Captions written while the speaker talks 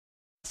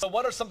So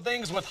what are some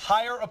things with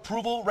higher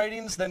approval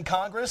ratings than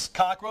Congress?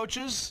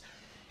 Cockroaches,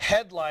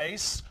 head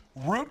lice,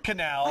 root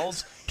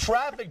canals,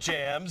 traffic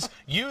jams,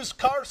 used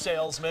car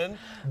salesmen,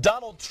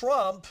 Donald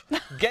Trump,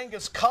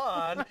 Genghis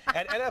Khan,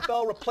 and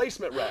NFL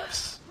replacement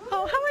refs.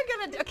 Oh, how am I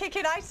going to do? Okay,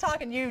 can I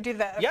talk and you do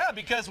that? Yeah,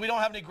 because we don't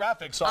have any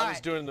graphics, so I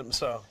was doing them.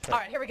 So. All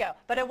right, here we go.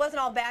 But it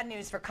wasn't all bad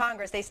news for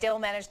Congress. They still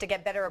managed to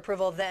get better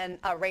approval than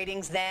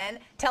ratings than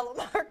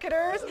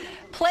telemarketers,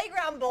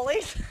 playground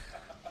bullies,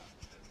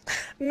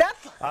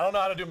 meth. I don't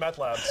know how to do meth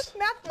labs.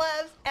 Meth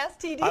labs,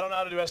 STDs. I don't know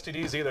how to do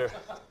STDs either.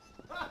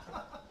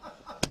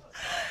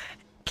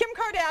 Kim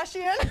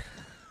Kardashian.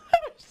 I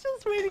was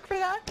just waiting for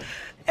that.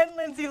 And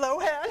Lindsay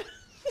Lohan.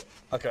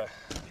 Okay.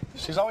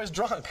 She's always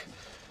drunk.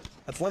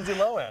 That's Lindsay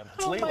Lohan.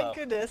 It's Oh, Lilo. my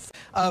goodness.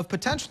 Of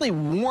potentially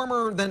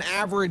warmer than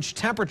average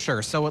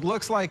temperature. So it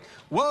looks like,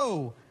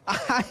 whoa,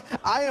 I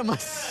am a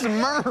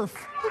Smurf.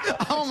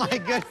 Oh, my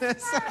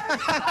goodness.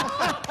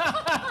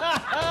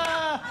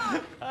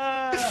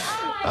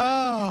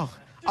 Oh,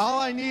 all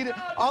I need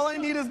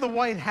is the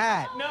white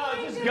hat. No,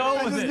 just go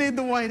with it. I just need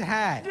the white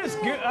hat.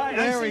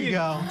 There we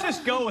go.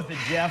 Just go with it,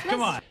 Jeff.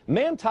 Come on.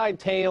 Man-tied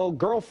tail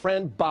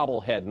girlfriend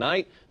bobblehead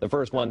night. The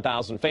first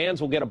 1,000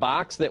 fans will get a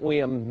box that we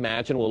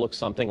imagine will look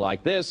something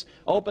like this.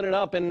 Open it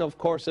up, and of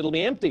course it'll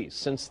be empty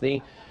since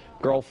the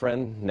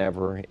girlfriend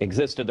never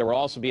existed. There will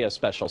also be a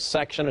special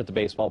section at the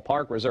baseball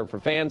park reserved for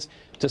fans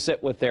to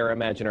sit with their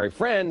imaginary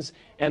friends,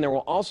 and there will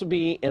also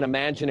be an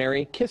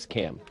imaginary kiss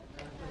cam.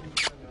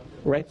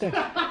 Right there.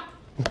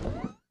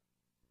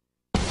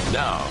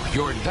 Now,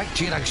 your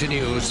 19 Action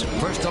News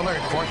First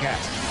Alert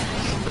forecast.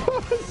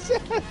 What was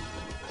that?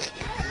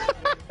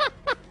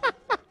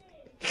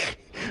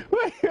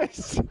 Wait a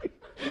second.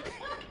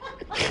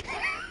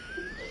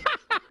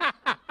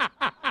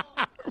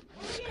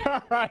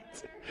 All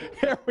right,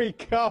 here we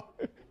go. All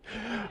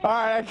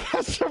right, I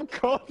got some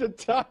cool to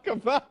talk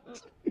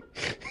about.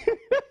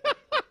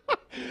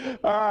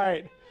 All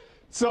right,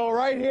 so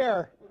right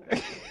here.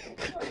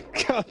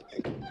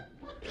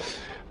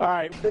 All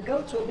right. The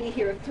goats will be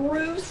here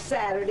through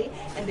Saturday,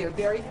 and they're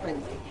very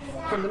friendly.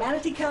 From the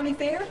Manatee County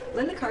Fair,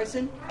 Linda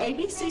Carson,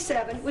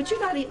 ABC7. Would you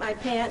not eat my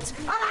pants?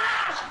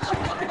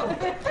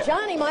 Ah!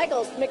 Johnny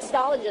Michaels,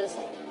 mixologist.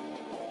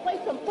 Play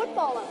some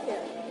football up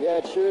here. Yeah,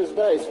 it sure is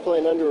nice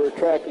playing under a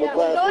retractable Yeah,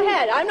 glass. go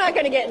ahead. I'm not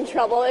going to get in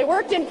trouble. It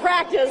worked in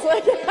practice. How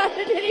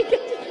did he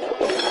get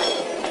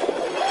to...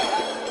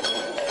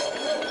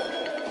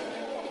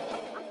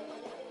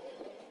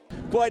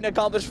 Quite an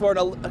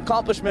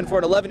accomplishment for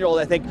an 11-year-old.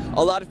 I think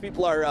a lot of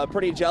people are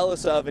pretty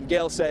jealous of, and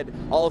Gail said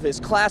all of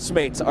his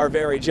classmates are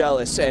very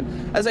jealous.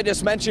 And as I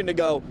just mentioned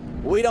ago,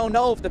 we don't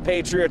know if the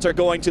Patriots are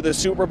going to the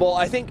Super Bowl.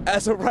 I think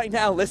as of right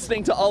now,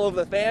 listening to all of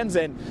the fans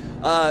and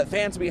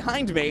fans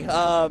behind me,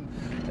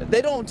 they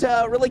don't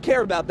really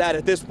care about that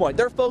at this point.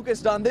 They're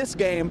focused on this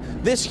game,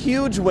 this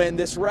huge win,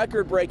 this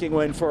record-breaking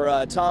win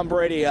for Tom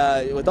Brady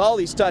with all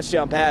these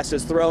touchdown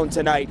passes thrown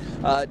tonight.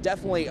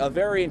 Definitely a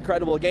very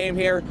incredible game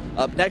here.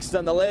 Up next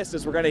on the list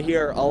is we're going to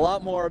hear a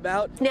lot more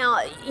about.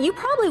 Now, you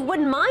probably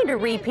wouldn't mind a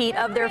repeat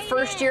of their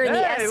first year in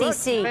the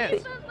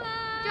SEC.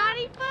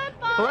 Johnny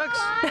Football!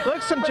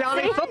 Look, some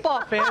Johnny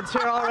Football fans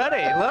here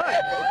already. Look.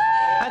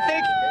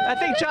 I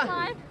think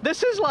John.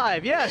 This is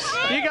live. Yes,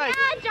 you guys.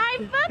 Yeah,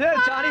 Johnny Football. Yeah,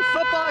 Johnny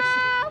Football.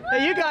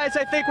 Hey, you guys,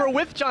 I think we're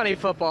with Johnny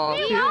Football.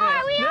 We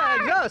are. Yeah,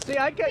 no, see,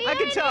 I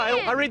can tell.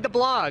 I read the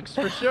blogs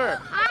for sure.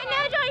 I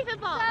know Johnny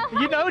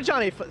Football. You know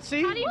Johnny.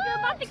 See. How do you feel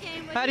about the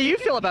game? How do you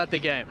feel about the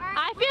game?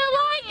 I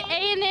feel like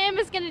A&M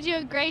is going to do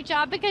a great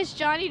job because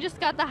Johnny just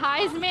got the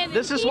Heisman.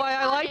 This is why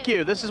I like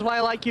you. This is why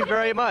I like you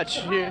very much.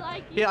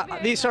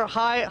 These are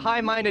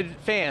high-minded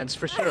fans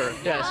for sure.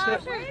 Yes. So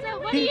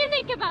what do you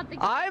think about the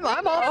game?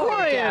 I'm all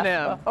for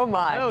A&M. Oh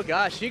my. Oh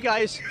gosh, you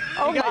guys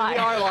we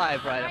are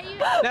live right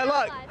now.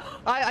 Look,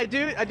 I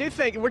do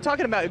think we're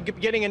talking about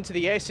getting into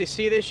the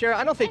ACC this year.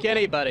 I don't think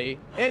anybody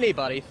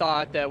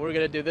thought that we're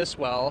going to do this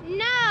well.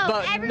 No.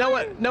 But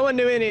no one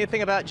knew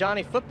anything about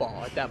Johnny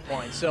Football at that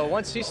point. So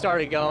once he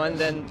started going,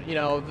 then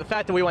the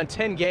fact that we won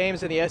 10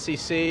 games in the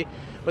SEC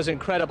was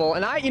incredible.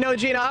 And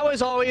Gina, I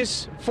was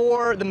always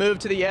for the move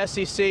to the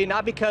SEC,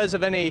 not because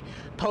of any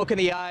poke in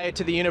the eye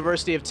to the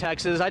University of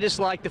Texas. I just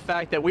like the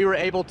fact that we were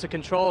able to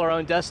control our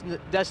own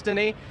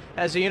destiny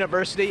as a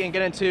university and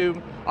get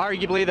into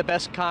arguably the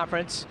best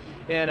conference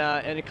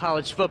in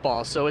college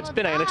football. So it's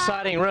been an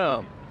exciting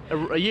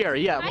year,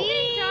 yeah. I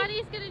think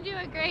Johnny's going to do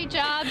a great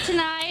job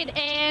tonight,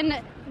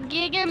 and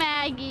gig 'em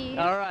Aggie.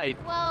 All right,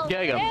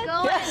 gig 'em. We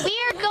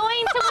are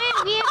going to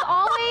win. We have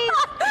always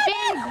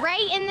been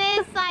great in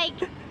this,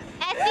 SEC.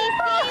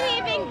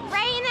 We've been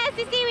great in the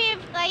SEC. We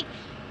have,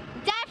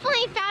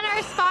 definitely found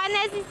our spot in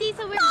the SEC,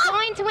 so we're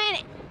going to win.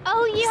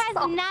 OU has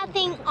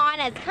nothing on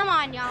us. Come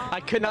on, y'all.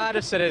 I could not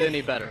have said it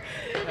any better.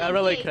 I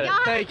really couldn't.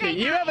 Thank you.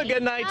 You have a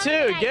good night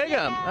too. Gig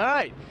 'em. All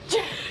right.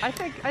 I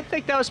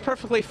think that was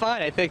perfectly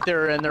fine. I think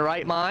they're in their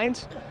right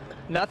mind.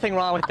 Nothing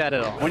wrong with that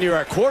at all. When you're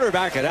a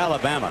quarterback at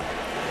Alabama,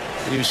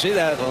 you see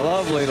that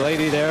lovely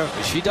lady there.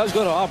 She does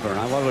go to Auburn.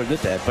 I want to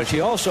admit that. But she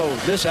also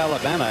Miss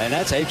Alabama, and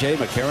that's A.J.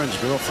 McCarron's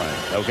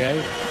girlfriend.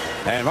 Okay.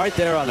 And right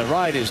there on the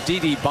right is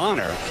Dee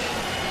Bonner.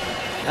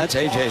 That's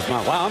AJ's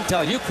mom. Wow, I'm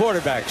telling you,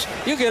 quarterbacks,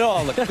 you get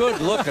all the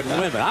good-looking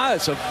women.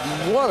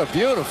 What a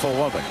beautiful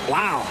woman.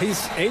 Wow,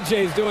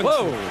 AJ's doing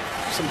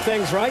some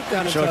things right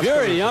down in So if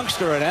you're a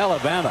youngster in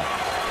Alabama,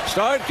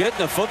 start getting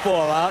the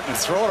football out and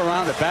throw it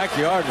around the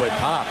backyard with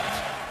Pop.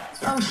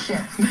 Oh,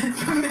 shit.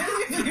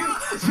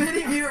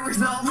 Many of you are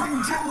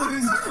resolving to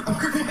lose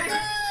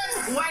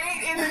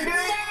weight in the new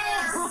year.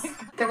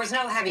 There was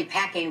no heavy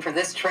packing for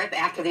this trip.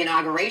 After the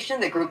inauguration,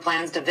 the group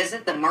plans to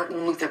visit the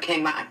Martin Luther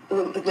King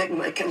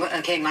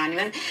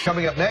Monument.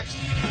 Coming up next,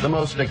 the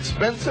most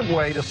expensive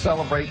way to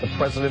celebrate the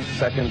president's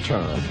second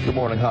term. Good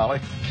morning,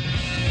 Holly.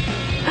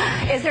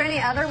 Is there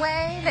any other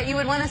way that you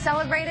would want to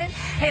celebrate it?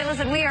 Hey,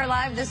 listen, we are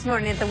live this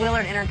morning at the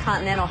Willard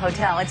Intercontinental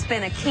Hotel. It's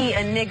been a key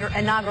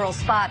inaugural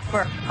spot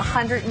for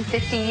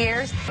 150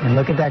 years. And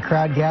look at that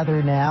crowd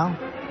gathered now.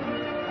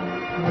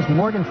 There's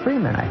Morgan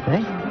Freeman, I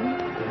think,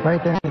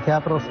 right there on the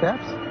Capitol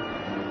steps.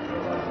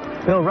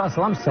 Bill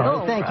Russell, I'm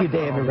sorry. Thank you,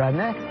 David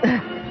Rudnick.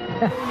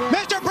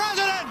 Mr.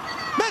 President!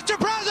 Mr.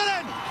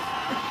 President!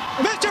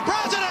 Mr.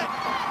 President!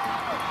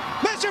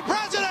 Mr.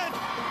 President!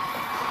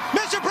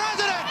 Mr.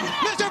 President!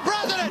 Mr.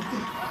 President!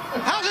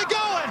 How's it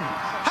going?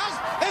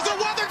 Is the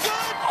weather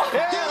good?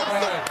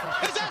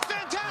 Yeah. Is that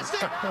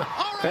fantastic?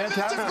 All right,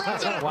 Fantastic. Mr.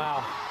 President!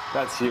 Wow.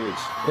 That's huge.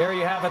 There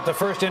you have it, the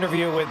first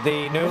interview with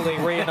the newly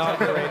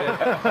re-inaugurated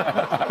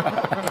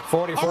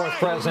 44th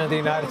President of the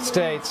United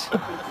States.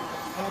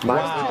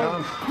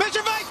 Wow.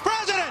 Mr. Vice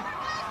President!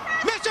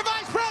 Mr.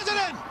 Vice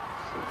President!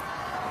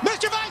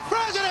 Mr. Vice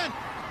President!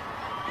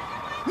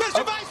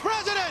 Mr. Vice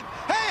President!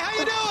 Hey, how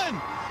you doing?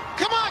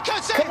 Come on,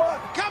 come on!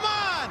 Come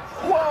on!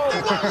 Whoa!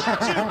 They won't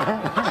let you!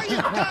 Are you?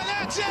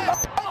 That's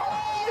it!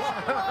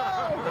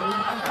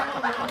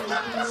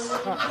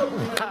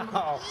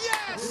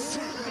 Yes!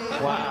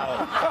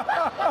 Wow.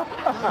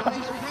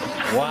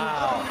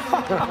 Wow.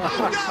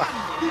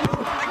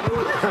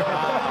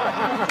 Wow.